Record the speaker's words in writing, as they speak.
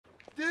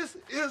This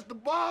is the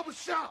Barber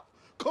Shop,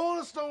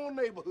 Cornerstone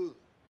neighborhood.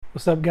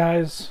 What's up,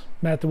 guys?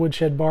 Matt the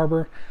Woodshed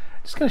Barber.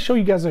 Just gonna show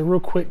you guys a real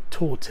quick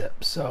tool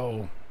tip.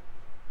 So,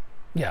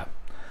 yeah.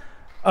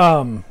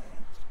 I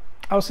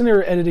was sitting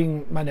there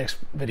editing my next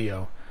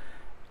video,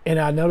 and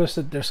I noticed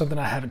that there's something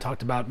I haven't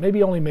talked about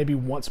maybe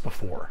once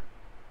before.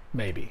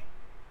 Maybe.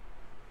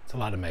 It's a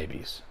lot of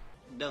maybes.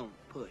 Don't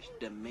push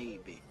the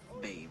maybe,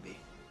 baby.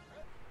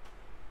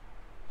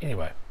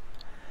 Anyway,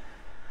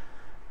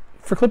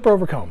 for clipper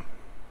over comb,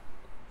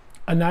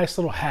 a nice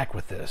little hack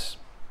with this.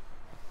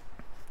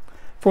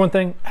 For one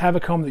thing, have a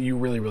comb that you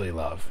really, really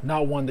love,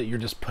 not one that you're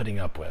just putting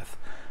up with.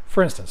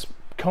 For instance,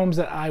 combs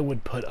that I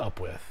would put up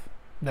with,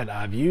 that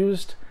I've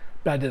used,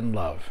 but I didn't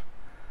love.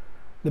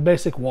 The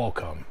basic wall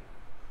comb.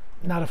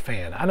 Not a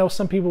fan. I know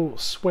some people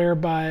swear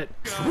by it.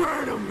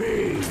 Swear to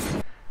me!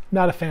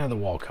 Not a fan of the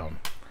wall comb.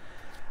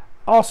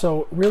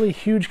 Also, really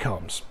huge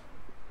combs.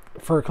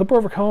 For a clipper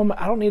over comb,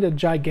 I don't need a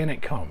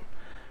gigantic comb.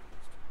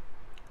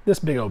 This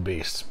big old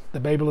beast, the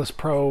Babyliss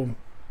Pro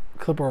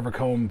clipper over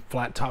comb,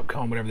 flat top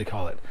comb, whatever they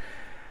call it.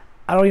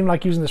 I don't even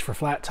like using this for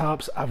flat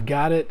tops. I've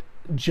got it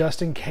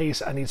just in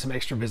case I need some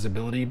extra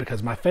visibility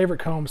because my favorite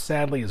comb,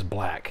 sadly, is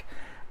black.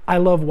 I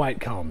love white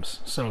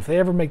combs, so if they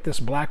ever make this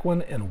black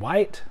one in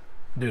white,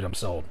 dude, I'm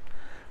sold.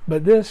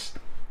 But this,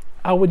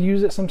 I would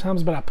use it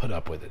sometimes, but I put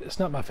up with it. It's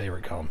not my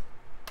favorite comb.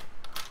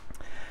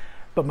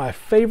 But my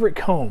favorite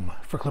comb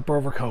for clipper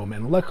over comb,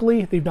 and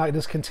luckily they've not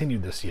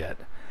discontinued this yet.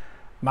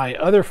 My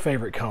other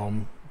favorite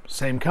comb,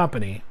 same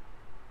company,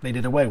 they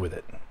did away with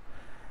it.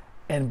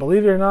 And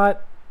believe it or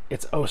not,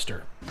 it's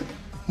Oster.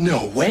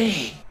 No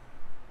way!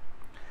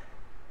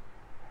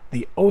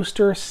 The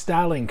Oster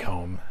styling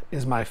comb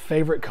is my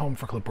favorite comb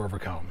for clipper over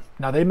comb.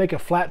 Now they make a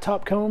flat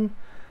top comb,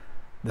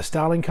 the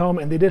styling comb,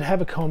 and they did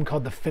have a comb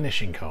called the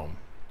finishing comb.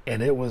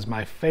 And it was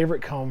my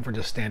favorite comb for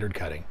just standard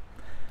cutting.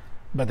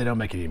 But they don't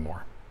make it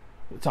anymore.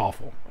 It's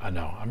awful, I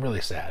know, I'm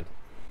really sad.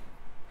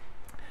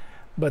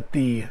 But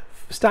the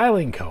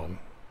styling comb,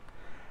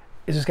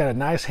 it's just got a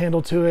nice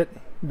handle to it,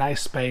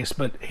 nice space,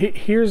 but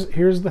here's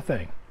the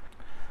thing.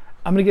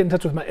 I'm gonna get in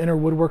touch with my inner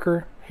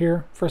woodworker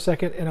here for a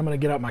second, and I'm gonna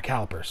get out my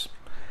calipers.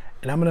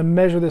 And I'm gonna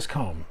measure this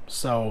comb.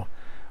 So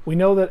we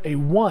know that a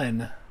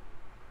 1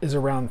 is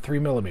around 3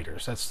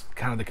 millimeters. That's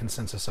kind of the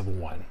consensus of a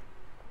 1.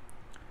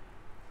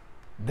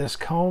 This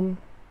comb,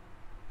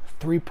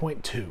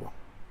 3.2.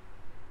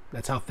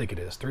 That's how thick it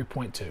is,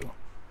 3.2.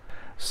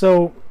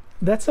 So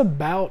that's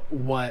about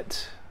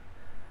what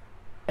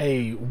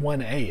a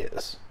 1A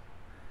is.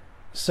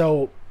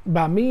 So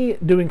by me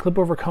doing clip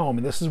over comb,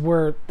 and this is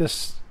where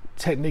this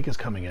technique is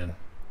coming in,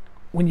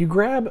 when you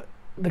grab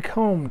the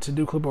comb to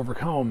do clip over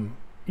comb,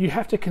 you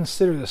have to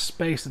consider the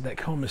space that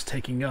comb is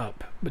taking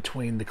up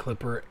between the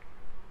clipper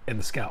and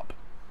the scalp.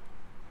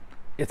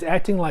 It's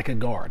acting like a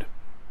guard.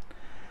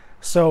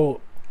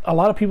 So a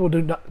lot of people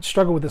do not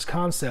struggle with this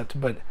concept,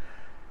 but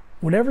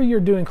whenever you're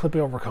doing clip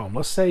over comb,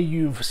 let's say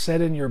you've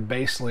set in your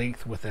base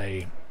length with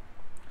a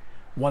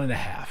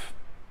 1.5.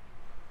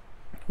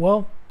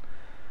 Well,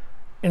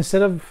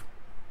 instead of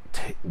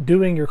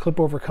doing your clip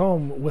over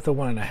comb with a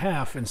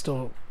 1.5 and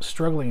still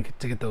struggling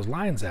to get those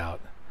lines out,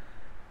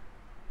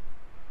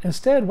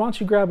 instead, why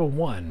don't you grab a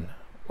 1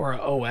 or a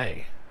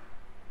OA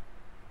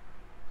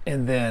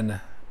and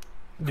then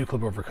do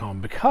clip over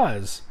comb,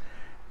 because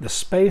the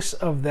space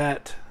of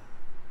that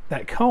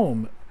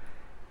comb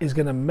is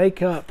going to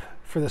make up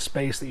for the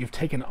space that you've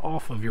taken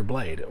off of your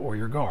blade or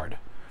your guard.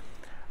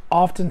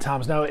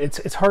 Oftentimes, now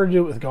it's hard to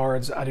do it with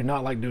guards. I do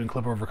not like doing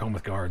clip over comb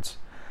with guards.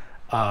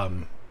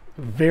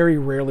 Very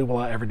rarely will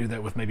I ever do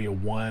that with maybe a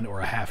 1 or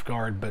a half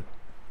guard, but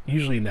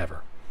usually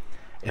never.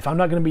 If I'm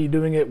not going to be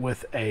doing it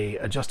with a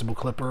adjustable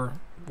clipper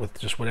with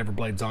just whatever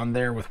blade's on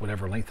there with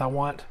whatever length I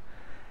want,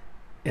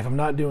 if I'm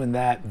not doing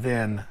that,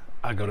 then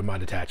I go to my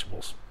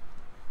detachables.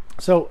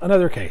 So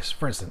another case,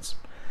 for instance,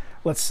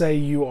 let's say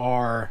you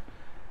are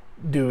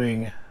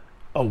doing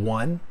a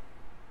 1,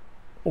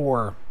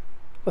 or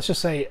let's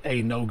just say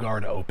a no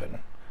guard open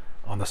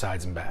on the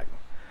sides and back.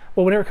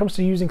 Well, whenever it comes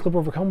to using clip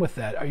over comb with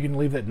that, are you going to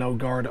leave that no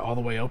guard all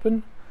the way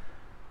open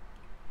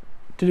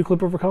to do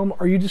clip over comb?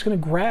 Or are you just going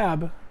to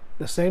grab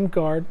the same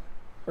guard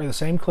or the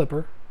same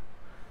clipper,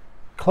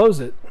 close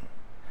it,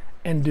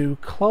 and do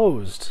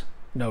closed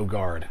no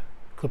guard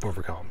clip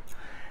over comb?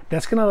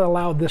 That's going to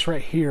allow this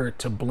right here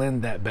to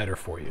blend that better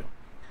for you.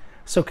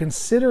 So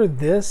consider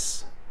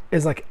this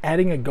is like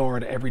adding a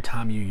guard every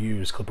time you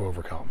use clip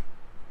over comb.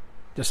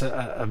 Just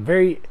a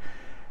very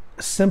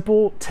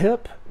simple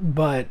tip,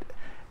 but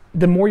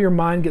the more your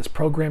mind gets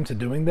programmed to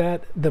doing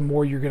that, the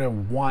more you're going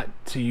to want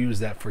to use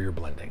that for your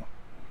blending.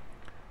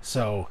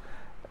 So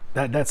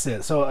that's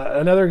it. So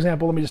another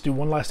example, let me just do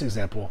one last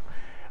example.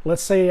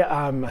 Let's say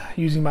I'm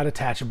using my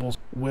detachables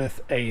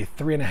with a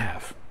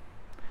 3.5.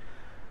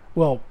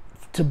 Well,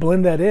 to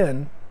blend that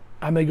in,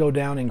 I may go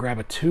down and grab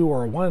a 2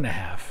 or a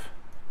 1.5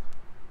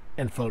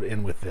 and float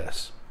in with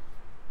this.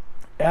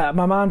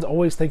 My mind's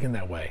always thinking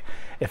that way.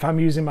 If I'm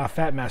using my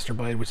Fat Master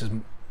blade, which is,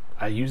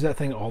 I use that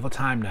thing all the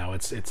time now.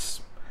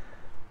 It's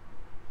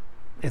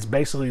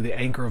basically the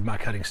anchor of my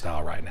cutting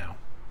style right now.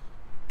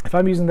 if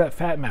I'm using that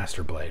Fat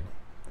Master blade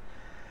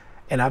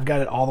and I've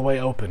got it all the way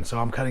open, so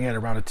I'm cutting at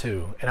around a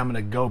 2, and I'm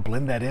going to go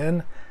blend that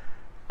in,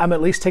 I'm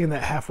at least taking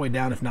that halfway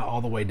down, if not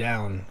all the way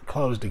down,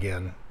 closed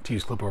again, to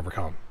use clip over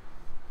comb.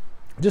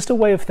 Just a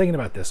way of thinking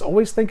about this.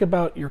 Always think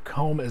about your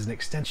comb as an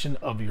extension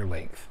of your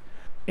length.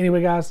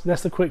 Anyway, guys,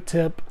 that's the quick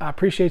tip. I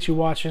appreciate you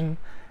watching,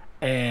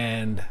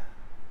 and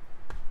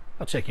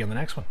I'll check you on the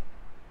next one.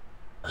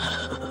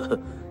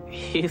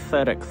 He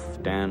said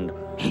extend.